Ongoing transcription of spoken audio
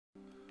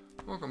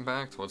Welcome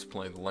back to Let's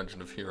Play The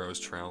Legend of Heroes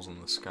Trails in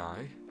the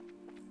Sky.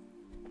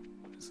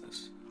 What is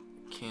this?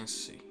 Can't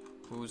see.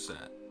 Who's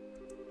that?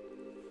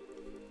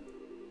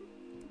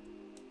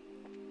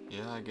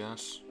 Yeah, I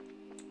guess.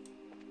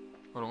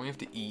 Oh, don't we have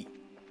to eat?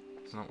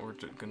 Isn't that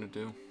what we're gonna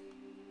do?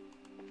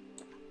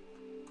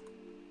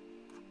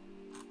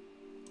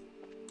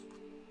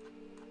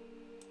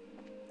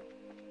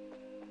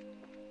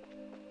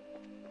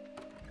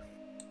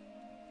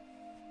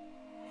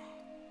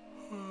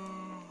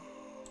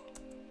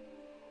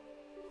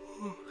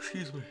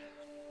 Excuse me.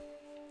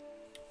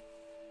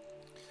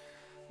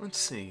 Let's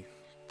see.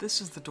 This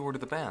is the door to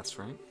the baths,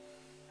 right?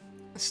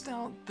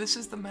 Estelle, this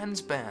is the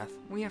men's bath.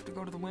 We have to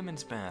go to the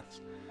women's baths.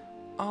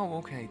 Oh,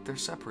 okay. They're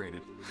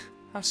separated.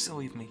 How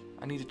silly of me.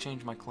 I need to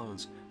change my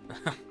clothes.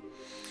 I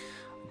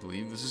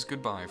believe this is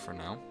goodbye for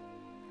now.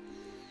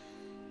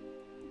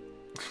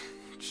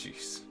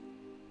 Jeez.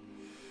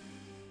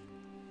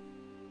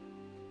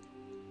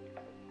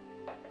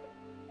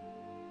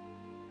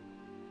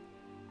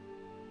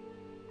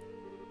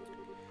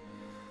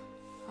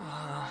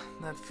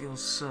 That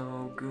feels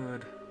so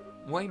good.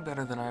 Way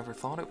better than I ever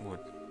thought it would.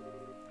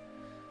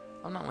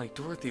 I'm not like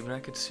Dorothy, but I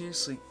could see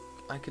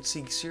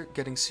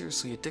getting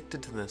seriously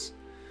addicted to this.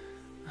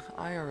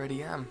 I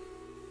already am.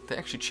 They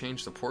actually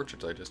changed the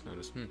portraits, I just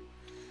noticed.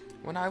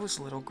 When I was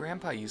little,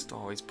 Grandpa used to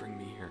always bring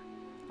me here.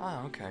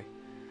 Ah, okay.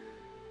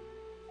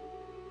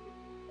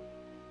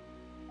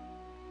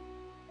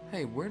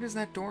 Hey, where does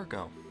that door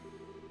go?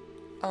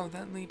 Oh,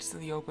 that leads to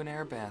the open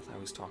air bath I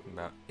was talking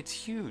about. It's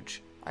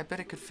huge. I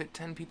bet it could fit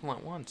 10 people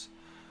at once.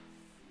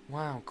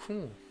 Wow,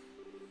 cool.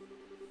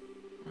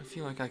 I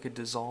feel like I could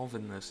dissolve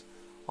in this.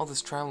 All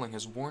this traveling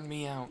has worn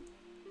me out.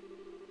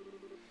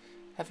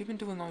 Have you been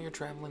doing all your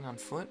traveling on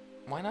foot?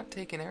 Why not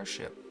take an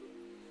airship?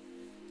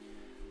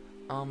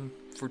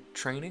 For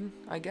training,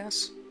 I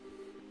guess?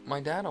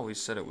 My dad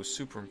always said it was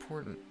super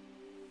important.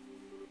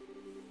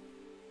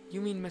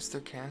 You mean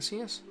Mr.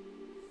 Cassius?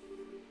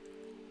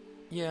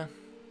 Yeah,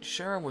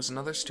 Shara was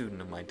another student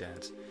of my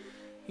dad's.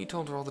 He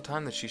told her all the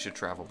time that she should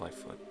travel by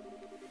foot.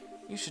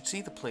 You should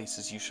see the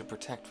places you should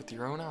protect with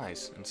your own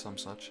eyes, and some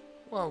such.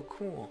 Whoa,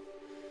 cool.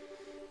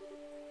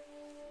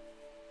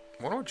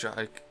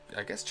 I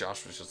guess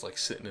Josh was just like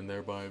sitting in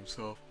there by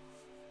himself.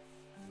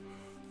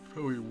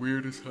 Probably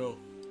weird as hell.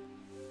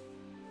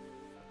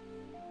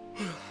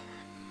 1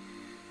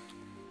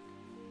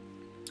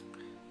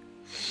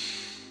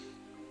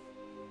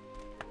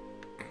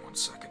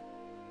 second.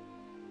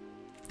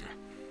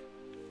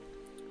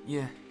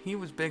 Yeah, he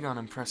was big on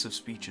impressive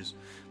speeches,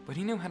 but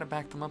he knew how to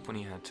back them up when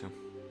he had to.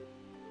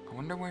 I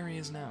wonder where he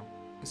is now.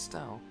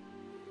 Estelle.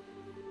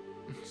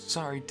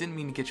 Sorry, didn't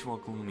mean to get you all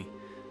gloomy.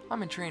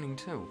 I'm in training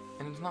too,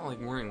 and it's not like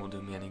worrying will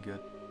do me any good.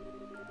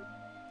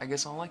 I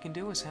guess all I can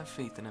do is have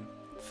faith in him.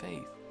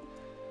 Faith.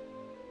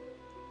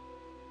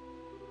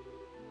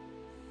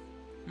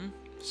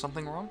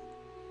 Something wrong?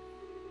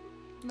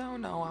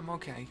 No, I'm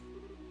okay.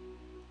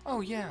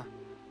 Oh yeah,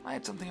 I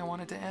had something I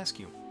wanted to ask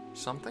you.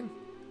 Something?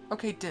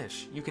 Okay,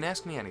 Dish, you can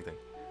ask me anything.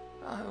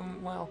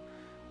 Well,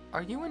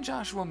 are you and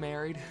Joshua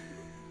married?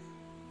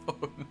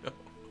 Oh no.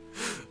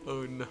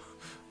 Oh no.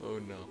 Oh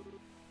no.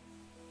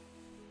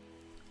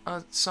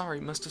 Sorry,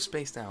 must have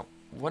spaced out.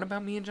 What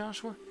about me and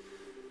Joshua?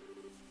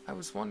 I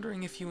was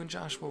wondering if you and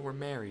Joshua were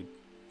married.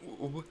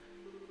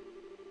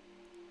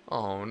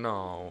 Oh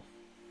no.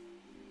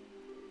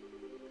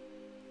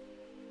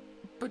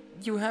 But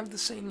you have the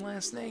same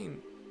last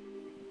name.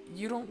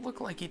 You don't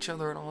look like each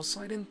other at all, so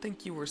I didn't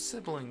think you were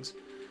siblings.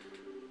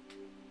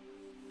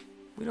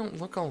 We don't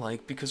look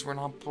alike because we're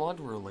not blood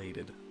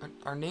related.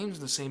 Our name's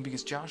the same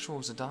because Joshua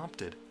was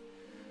adopted.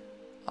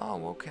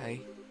 Oh,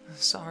 okay.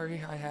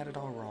 Sorry, I had it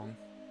all wrong.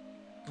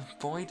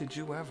 Boy, did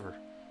you ever.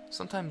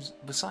 Sometimes,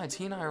 besides,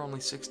 he and I are only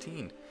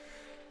 16.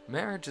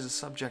 Marriage is a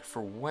subject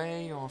for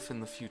way off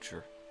in the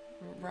future.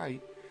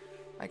 Right.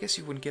 I guess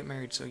you wouldn't get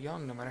married so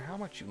young no matter how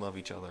much you love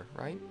each other,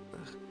 right?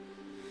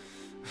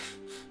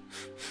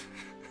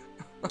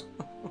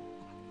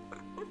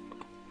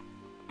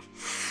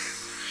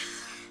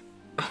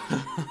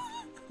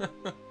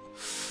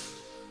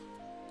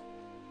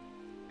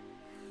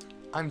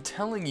 I'm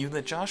telling you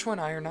that Joshua and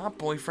I are not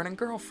boyfriend and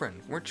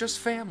girlfriend. We're just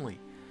family.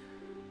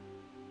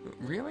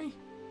 Really?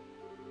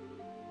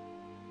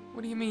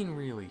 What do you mean,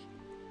 really?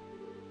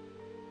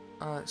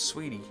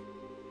 Sweetie.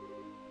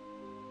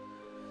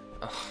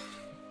 Ugh.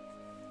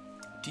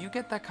 Do you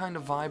get that kind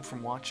of vibe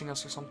from watching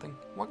us or something?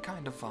 What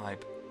kind of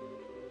vibe?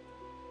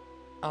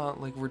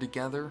 Like we're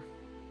together?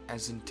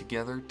 As in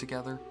together?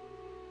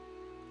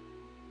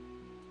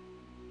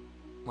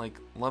 Like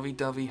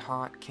lovey-dovey,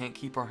 hot, can't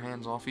keep our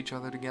hands off each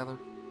other together?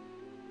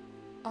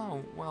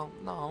 Oh, well,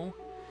 no.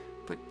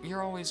 But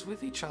you're always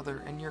with each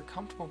other, and you're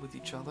comfortable with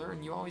each other,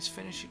 and you always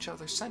finish each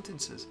other's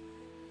sentences.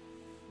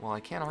 Well,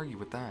 I can't argue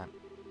with that.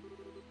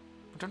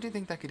 But don't you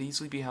think that could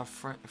easily be how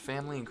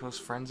family and close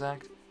friends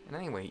act? And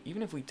anyway,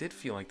 even if we did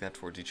feel like that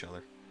towards each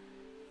other,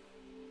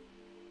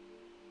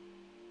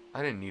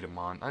 I didn't need a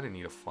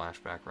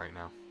flashback right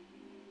now.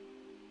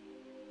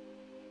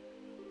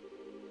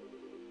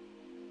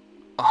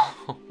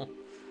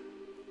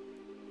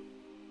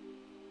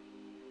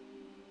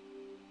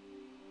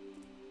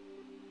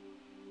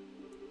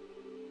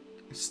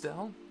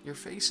 Estelle, your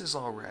face is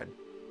all red.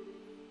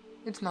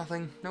 It's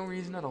nothing, no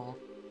reason at all.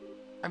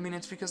 I mean,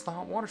 it's because the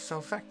hot water's so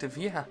effective,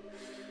 yeah.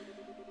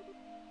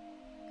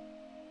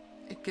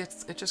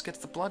 It just gets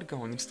the blood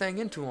going, and staying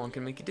in too long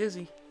can make you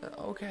dizzy.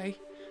 Okay.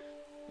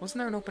 Wasn't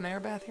there an open air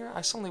bath here?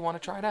 I suddenly want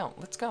to try it out.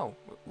 Let's go.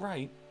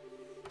 Right.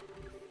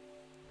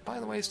 By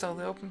the way, Estelle,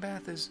 the open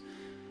bath is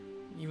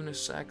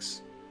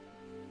unisex.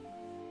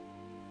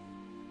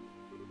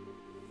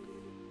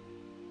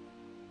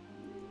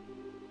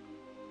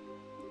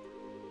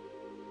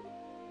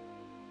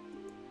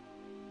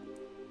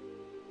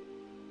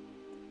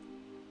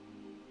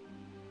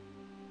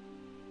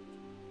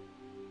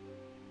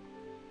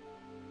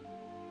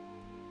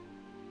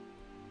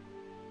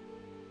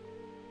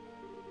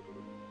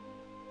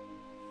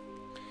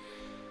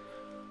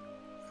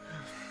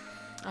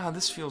 Ah,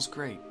 this feels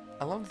great.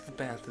 I love that the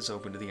bath is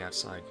open to the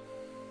outside.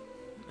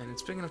 And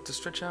it's big enough to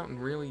stretch out and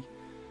really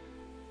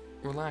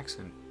relax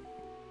in.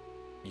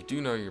 You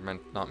do know you're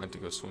not meant to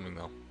go swimming,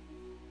 though.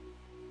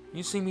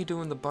 You see me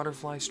doing the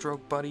butterfly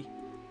stroke, buddy?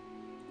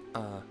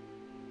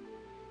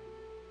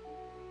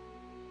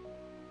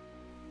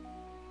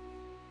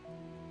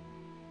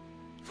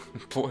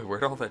 Boy,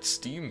 where'd all that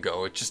steam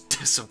go? It just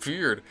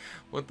disappeared.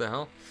 What the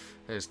hell?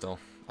 Hey, Estelle,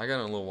 I got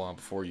in a little while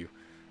before you.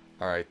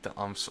 Alright,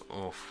 I'm so...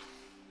 Oh.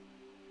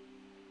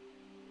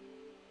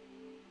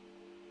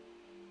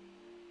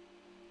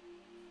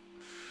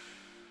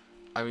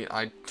 I mean,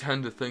 I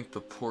tend to think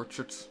the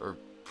portraits are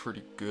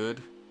pretty good,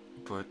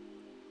 but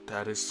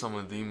that is some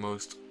of the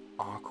most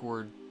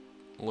awkward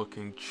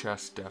looking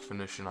chest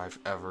definition I've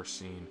ever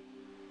seen.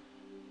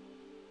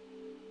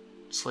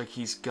 It's like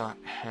he's got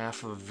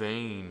half a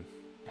vein,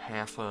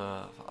 half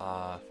a,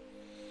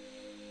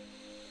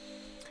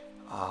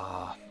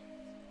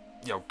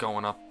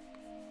 going up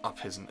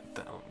his,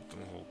 oh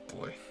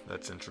boy,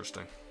 that's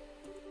interesting.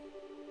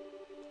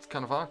 It's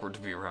kind of awkward to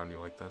be around you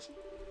like this.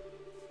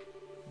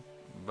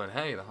 But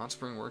hey, the hot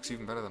spring works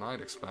even better than I'd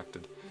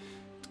expected.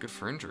 It's good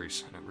for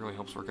injuries, and it really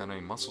helps work out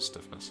any muscle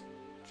stiffness.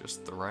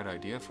 Just the right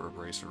idea for a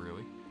bracer,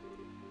 really.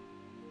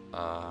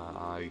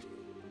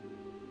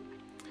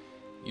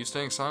 You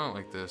staying silent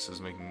like this is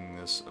making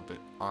this a bit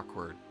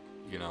awkward,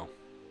 you know.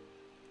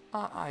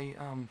 Oh,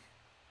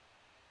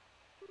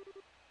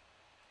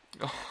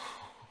 no.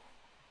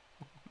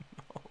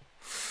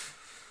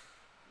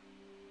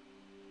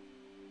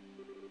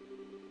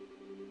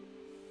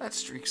 That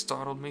shriek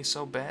startled me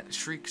so badly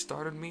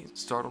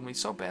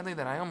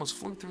that I almost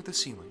flew through the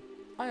ceiling.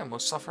 I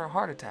almost suffered a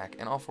heart attack,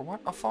 and all for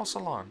what? A false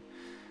alarm.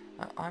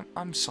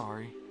 I'm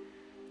sorry.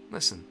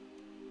 Listen,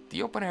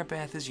 the open-air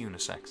bath is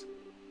unisex.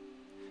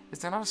 Is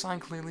there not a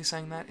sign clearly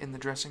saying that in the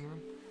dressing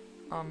room?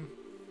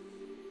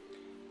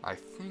 I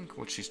think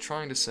what she's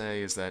trying to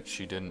say is that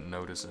she didn't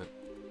notice it.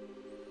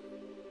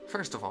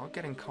 First of all,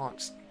 getting caught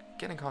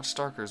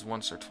starkers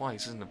once or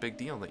twice isn't a big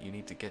deal that you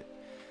need to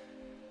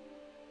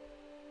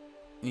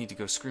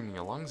go screaming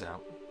your lungs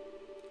out.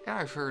 And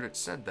I've heard it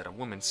said that a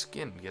woman's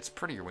skin gets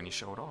prettier when you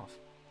show it off.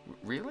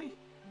 Really?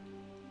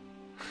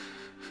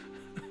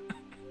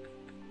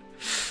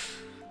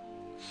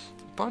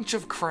 Bunch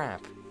of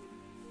crap.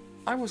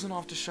 I wasn't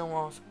out to show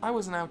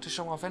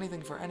off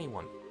anything for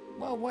anyone.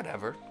 Well,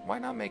 whatever. Why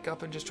not make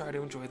up and just try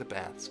to enjoy the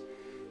baths?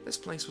 This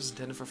place was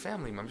intended for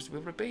family members to be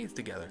able to bathe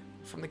together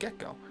from the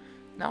get-go.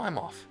 Now I'm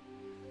off.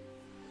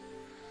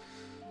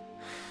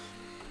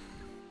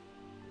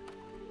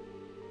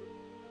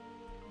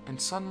 And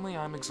suddenly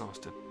I'm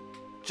exhausted.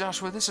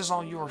 Joshua, this is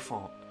all your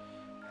fault.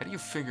 How do you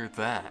figure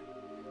that?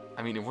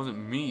 I mean, it wasn't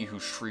me who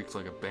shrieked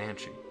like a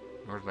banshee.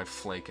 Nor did I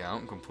flake out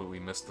and completely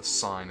miss the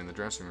sign in the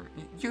dressing room.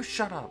 You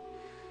shut up.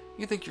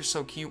 You think you're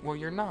so cute, well,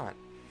 you're not.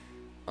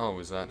 Oh,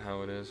 is that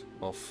how it is?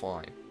 Well,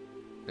 fine.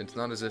 It's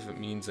not as if it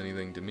means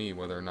anything to me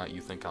whether or not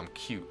you think I'm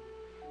cute.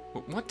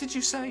 What did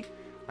you say?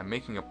 I'm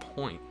making a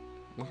point.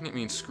 Looking at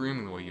me and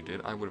screaming the way you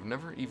did, I would have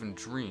never even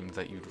dreamed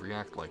that you'd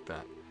react like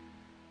that.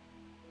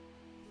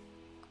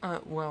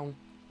 Well,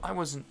 I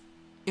wasn't...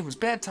 It was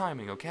bad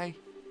timing, okay?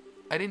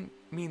 I didn't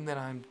mean that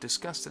I'm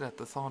disgusted at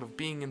the thought of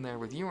being in there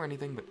with you or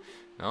anything, but...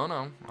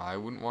 No, I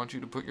wouldn't want you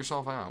to put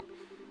yourself out.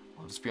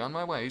 I'll just be on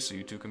my way so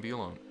you two can be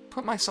alone.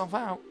 Put myself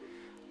out?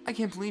 I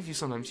can't believe you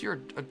sometimes. You're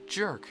a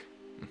jerk.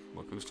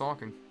 Look who's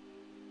talking.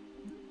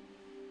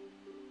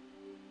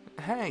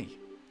 Hey,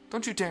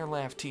 don't you dare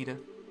laugh, Tita.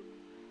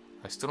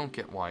 I still don't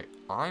get why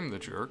I'm the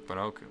jerk, but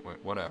okay,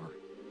 whatever.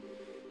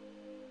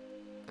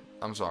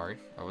 I'm sorry.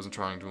 I wasn't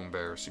trying to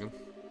embarrass you.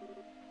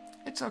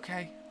 It's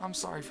okay. I'm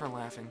sorry for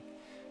laughing.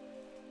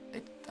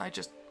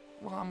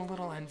 Well, I'm a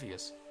little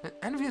envious.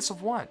 Envious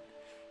of what?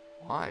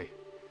 Why?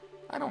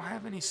 I don't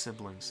have any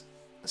siblings,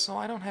 so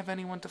I don't have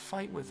anyone to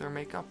fight with or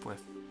make up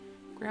with.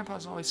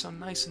 Grandpa's always so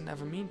nice and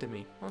never mean to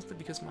me, mostly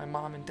because my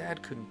mom and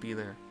dad couldn't be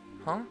there.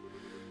 Huh?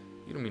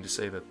 You don't mean to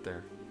say that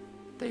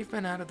they've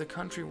been out of the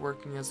country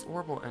working as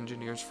orbital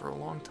engineers for a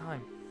long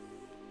time.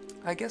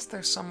 I guess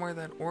they're somewhere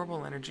that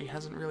orbital energy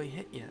hasn't really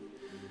hit yet.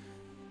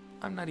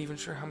 I'm not even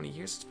sure how many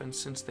years it's been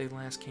since they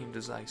last came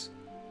to Zeiss.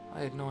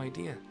 I had no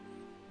idea.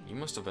 You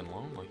must have been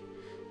lonely.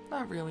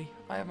 Not really.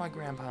 I have my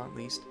grandpa at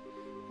least.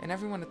 And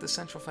everyone at the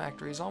Central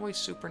Factory is always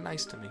super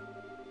nice to me.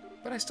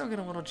 But I still get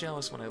a little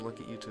jealous when I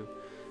look at you two.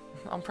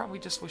 I'm probably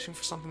just wishing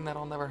for something that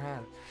I'll never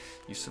have.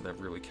 You said that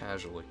really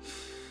casually.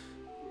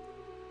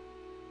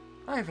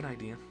 I have an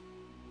idea.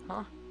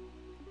 Huh?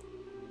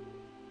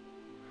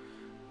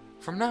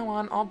 From now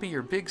on, I'll be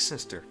your big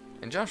sister,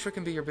 and Joshua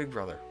can be your big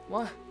brother.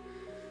 What?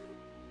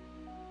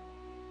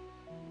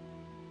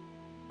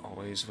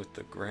 Always with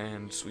the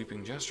grand,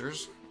 sweeping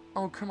gestures.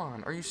 Oh, come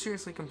on. Are you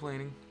seriously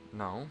complaining?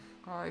 No.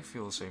 I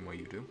feel the same way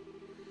you do.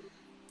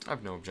 I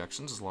have no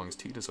objections as long as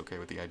Tita's okay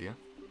with the idea.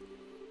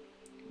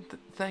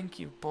 Thank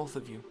you, both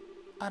of you.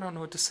 I don't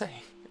know what to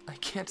say. I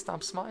can't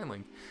stop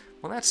smiling.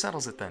 Well, that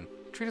settles it then.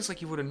 Treat us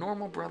like you would a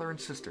normal brother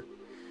and sister.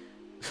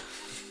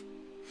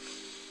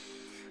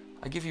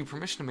 I give you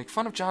permission to make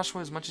fun of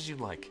Joshua as much as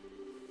you'd like.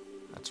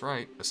 That's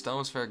right. Estelle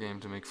is fair game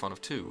to make fun of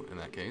too, in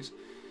that case.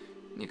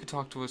 And you can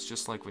talk to us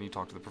just like when you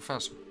talk to the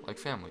professor, like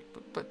family.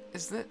 But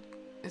is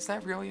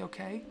that really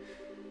okay?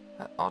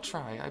 I'll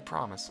try, I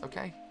promise,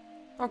 okay?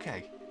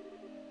 Okay.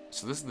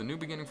 So this is the new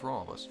beginning for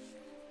all of us.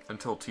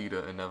 Until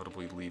Tita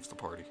inevitably leaves the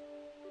party.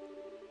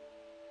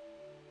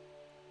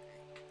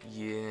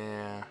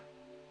 Yeah.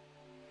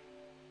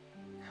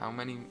 How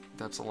many?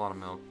 That's a lot of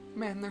milk.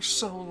 Man, they're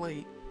so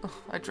late. Ugh,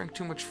 I drank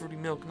too much fruity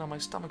milk, now my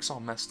stomach's all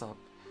messed up.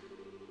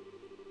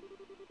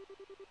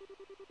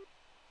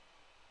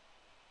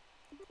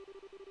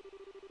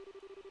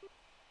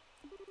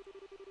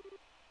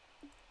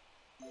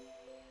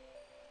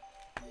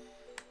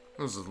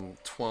 This is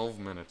 12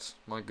 minutes.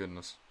 My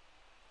goodness.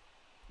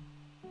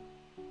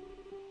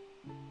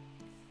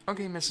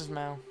 Okay, Mrs.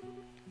 Mao.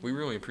 We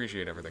really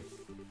appreciate everything.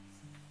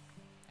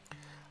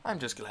 I'm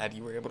just glad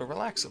you were able to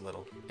relax a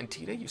little. And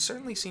Tita, you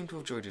certainly seem to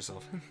have enjoyed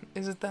yourself.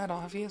 Isn't that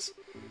obvious?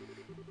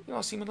 You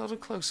all seem a little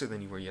closer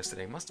than you were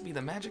yesterday. Must be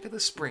the magic of the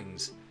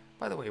springs.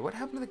 By the way, what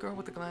happened to the girl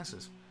with the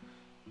glasses?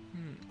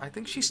 I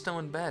think she's still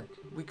in bed.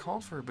 We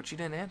called for her, but she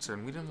didn't answer,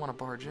 and we didn't want to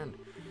barge in.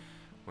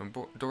 When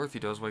Dorothy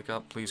does wake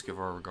up, please give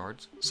our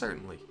regards.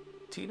 Certainly.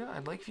 Tita,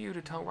 I'd like for you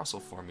to tell Russell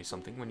for me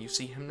something when you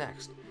see him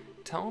next.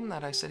 Tell him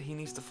that I said he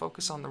needs to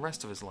focus on the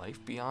rest of his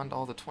life beyond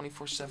all the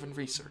 24/7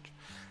 research.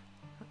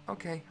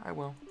 Okay, I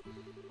will.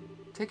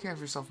 Take care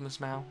of yourself, Miss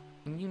Mao.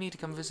 And you need to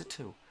come visit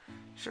too.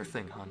 Sure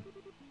thing, hon.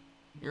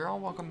 You're all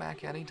welcome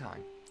back any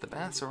time. The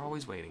baths are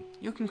always waiting.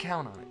 You can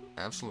count on it.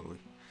 Absolutely.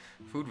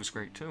 Food was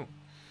great too.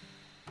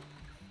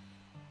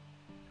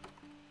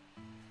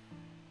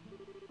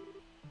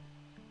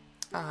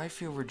 I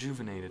feel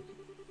rejuvenated.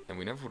 And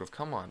we never would have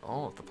come on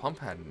all if the pump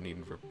hadn't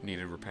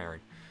needed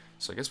repairing.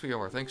 So I guess we owe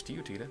our thanks to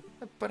you, Tita.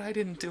 But I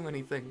didn't do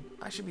anything.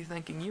 I should be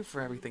thanking you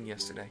for everything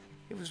yesterday.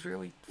 It was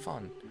really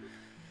fun.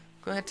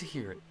 Glad to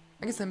hear it.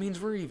 I guess that means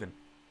we're even.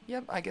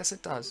 Yep, I guess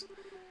it does.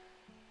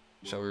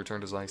 Shall we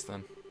return to Zeiss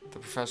then? The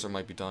professor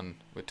might be done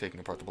with taking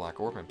apart the Black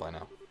Orbment by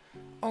now.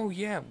 Oh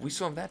yeah, we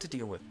still have that to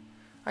deal with.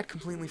 I'd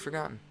completely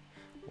forgotten.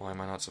 Why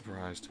am I not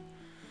surprised?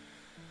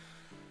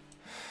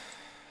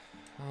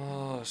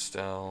 Oh,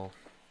 Estelle.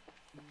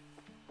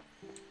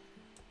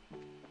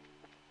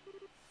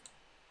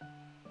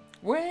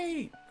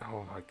 Wait!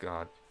 Oh my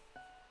god.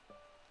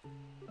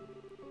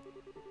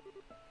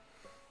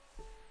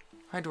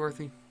 Hi,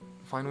 Dorothy.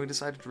 Finally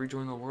decided to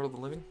rejoin the world of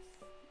the living?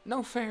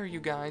 No fair, you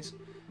guys.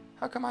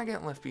 How come I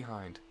get left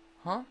behind?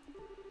 Huh?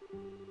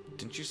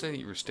 Didn't you say that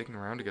you were sticking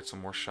around to get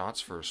some more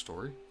shots for a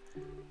story?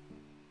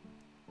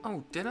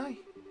 Oh, did I?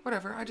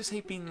 Whatever, I just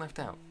hate being left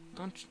out.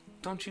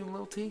 Don't you,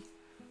 Lil T?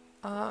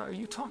 Are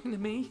you talking to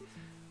me?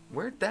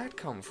 Where'd that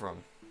come from?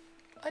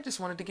 I just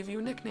wanted to give you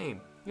a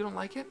nickname. You don't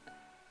like it?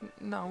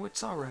 No,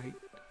 it's alright.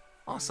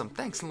 Awesome,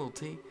 thanks, Lil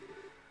T.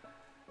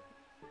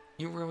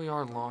 You really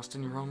are lost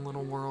in your own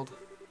little world.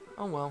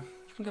 Oh well,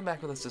 you can come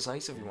back with us to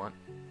Zeiss if you want.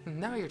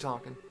 Now you're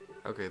talking.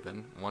 Okay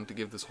then, want to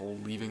give this whole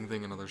leaving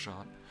thing another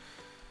shot.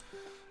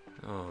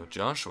 Oh,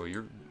 Joshua,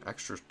 you're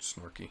extra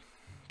snarky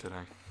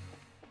today.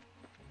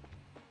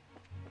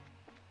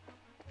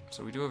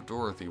 So we do have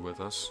Dorothy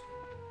with us.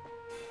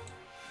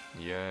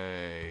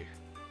 Yay.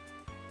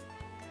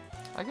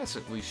 I guess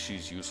at least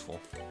she's useful.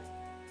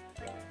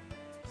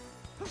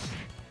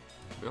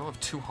 We all have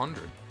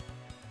 200.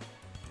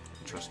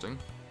 Interesting.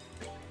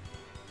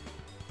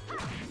 We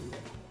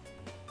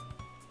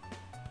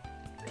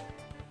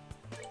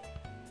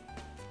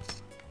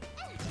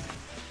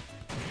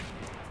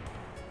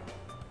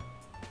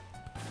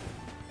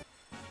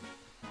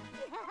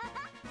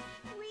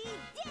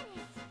did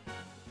it!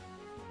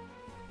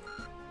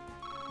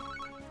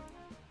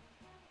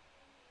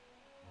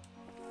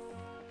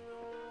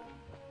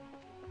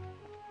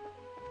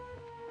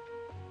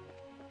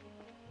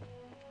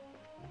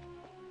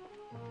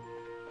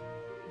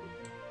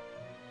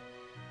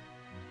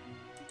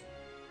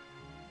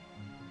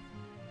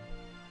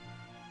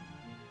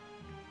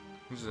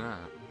 Who's that?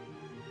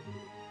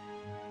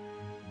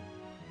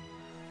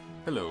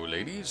 Hello,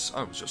 ladies.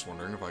 I was just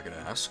wondering if I could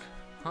ask.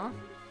 Huh?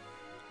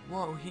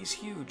 Whoa, he's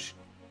huge.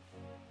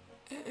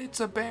 It's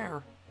a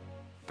bear.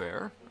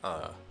 Bear?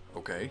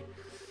 Okay.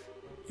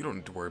 You don't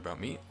need to worry about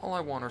me. All I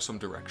want are some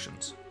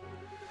directions.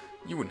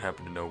 You wouldn't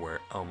happen to know where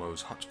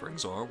Elmo's Hot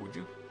Springs are, would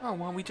you? Oh,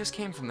 well, we just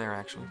came from there,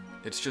 actually.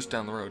 It's just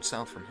down the road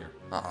south from here.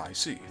 Ah, I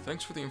see.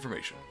 Thanks for the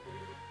information.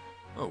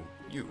 Oh,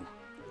 you.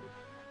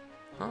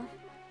 Huh?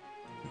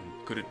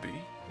 Could it be?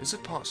 Is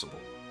it possible?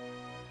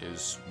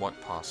 Is what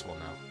possible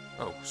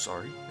now? Oh,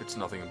 sorry. It's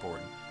nothing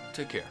important.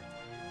 Take care.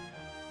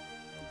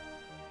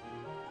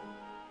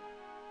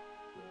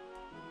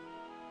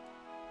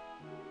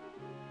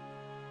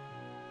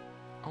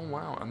 Oh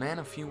wow, a man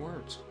of few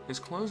words. His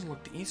clothes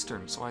looked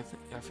Eastern, so I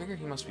figured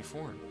he must be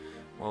foreign.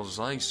 Well,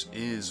 Zeiss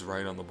is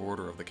right on the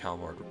border of the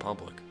Calvard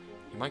Republic.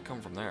 He might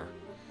come from there.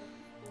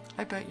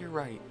 I bet you're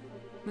right.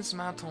 Miss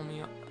Mao told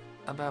me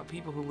about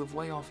people who live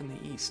way off in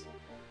the East.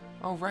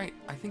 Oh right,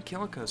 I think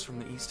Kilika's from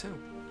the East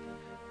too.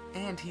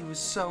 And he was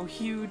so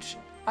huge.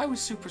 I was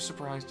super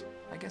surprised.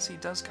 I guess he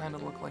does kind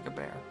of look like a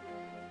bear.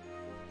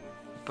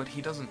 But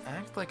he doesn't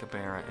act like a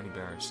bear, any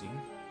bear I've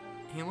seen.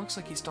 He looks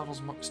like he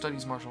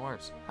studies martial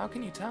arts. How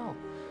can you tell?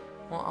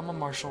 Well, I'm a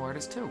martial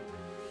artist too.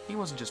 He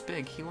wasn't just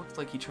big, he looked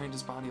like he trained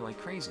his body like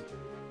crazy.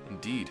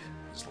 Indeed,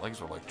 his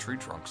legs were like tree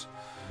trunks.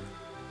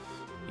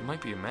 He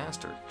might be a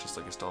master, just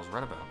like Estelle's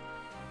read about.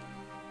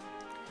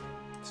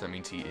 Does that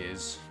mean he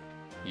is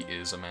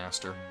a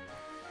master?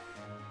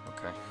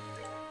 Okay.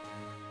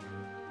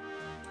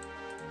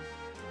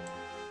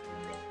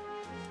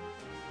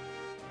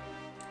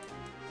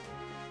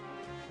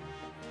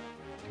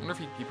 I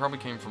wonder if he probably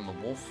came from the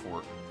Wolf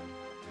Fort.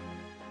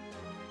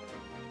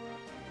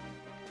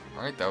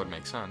 Alright, that would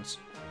make sense.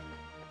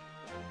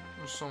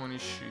 There's so many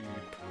sheep.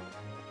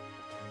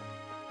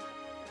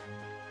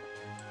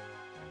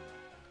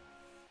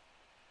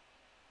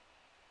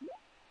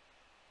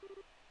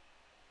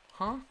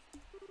 Huh?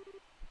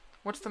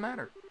 What's the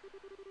matter?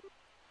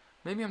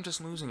 Maybe I'm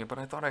just losing it, but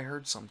I thought I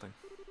heard something.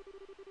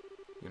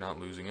 You're not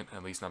losing it,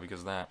 at least not because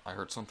of that. I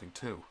heard something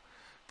too,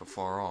 but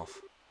far off,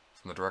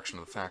 from the direction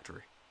of the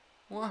factory.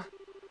 What?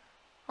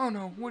 Oh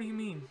no, what do you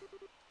mean?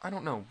 I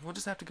don't know. We'll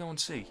just have to go and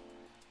see.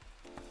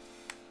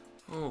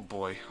 Oh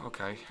boy,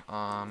 okay.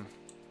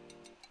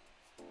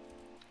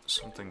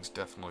 Something's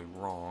definitely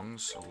wrong,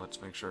 so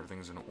let's make sure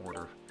everything's in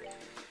order.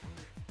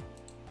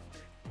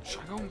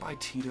 Should I go and buy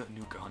Tita a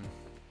new gun?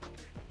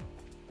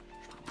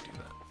 Should probably do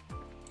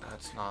that.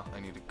 That's not, I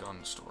need a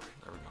gun store.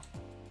 There we go.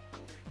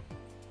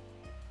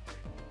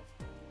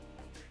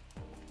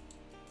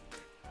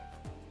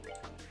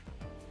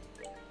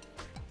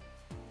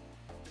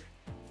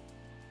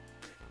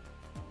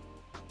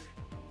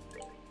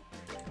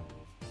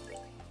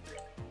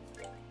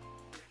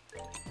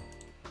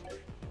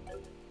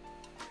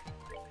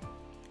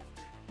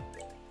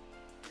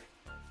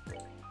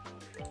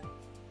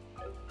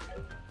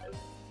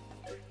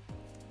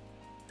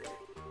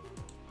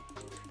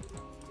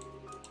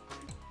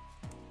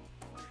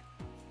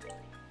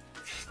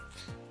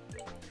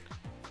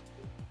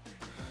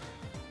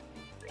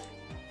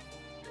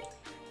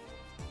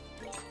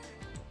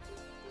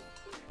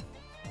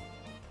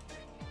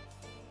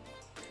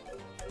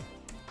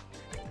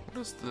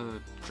 What does the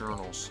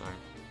journal say?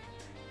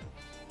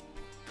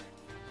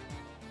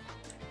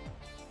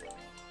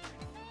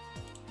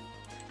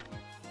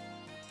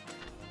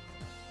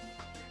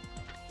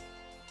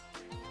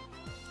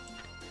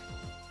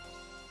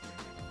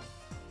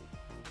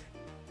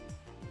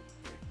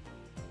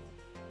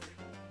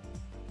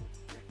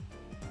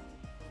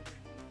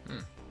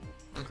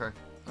 Okay.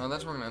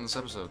 That's where we're going to end this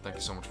episode. Thank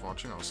you so much for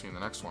watching. I'll see you in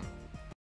the next one.